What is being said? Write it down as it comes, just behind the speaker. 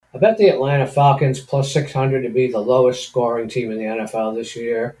I bet the Atlanta Falcons plus 600 to be the lowest scoring team in the NFL this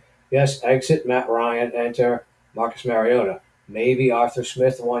year. Yes, exit Matt Ryan, enter Marcus Mariota. Maybe Arthur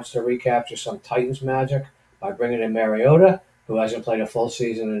Smith wants to recapture some Titans magic by bringing in Mariota, who hasn't played a full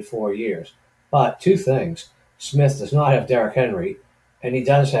season in 4 years. But two things: Smith does not have Derrick Henry, and he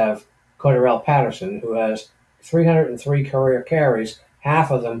does have Cordarrelle Patterson, who has 303 career carries,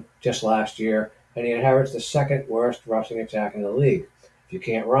 half of them just last year, and he inherits the second worst rushing attack in the league. If you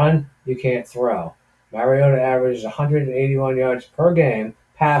can't run, you can't throw. Mariota averages 181 yards per game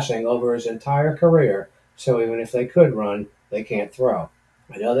passing over his entire career, so even if they could run, they can't throw.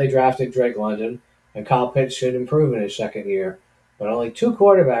 I know they drafted Drake London, and Kyle Pitts should improve in his second year, but only two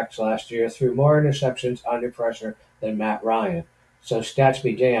quarterbacks last year threw more interceptions under pressure than Matt Ryan. So stats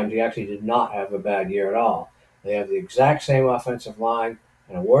be damned, he actually did not have a bad year at all. They have the exact same offensive line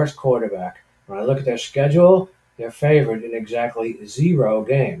and a worse quarterback. When I look at their schedule, they're favored in exactly 0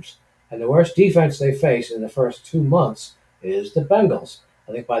 games. And the worst defense they face in the first 2 months is the Bengals.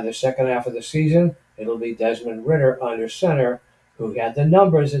 I think by the second half of the season, it'll be Desmond Ridder under center, who had the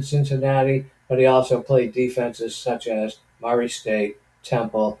numbers at Cincinnati, but he also played defenses such as Murray State,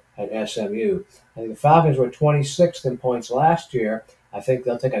 Temple, and SMU. I think the Falcons were 26th in points last year. I think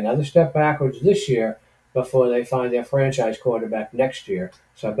they'll take another step backwards this year before they find their franchise quarterback next year.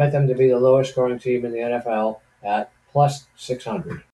 So I bet them to be the lowest scoring team in the NFL at plus 600.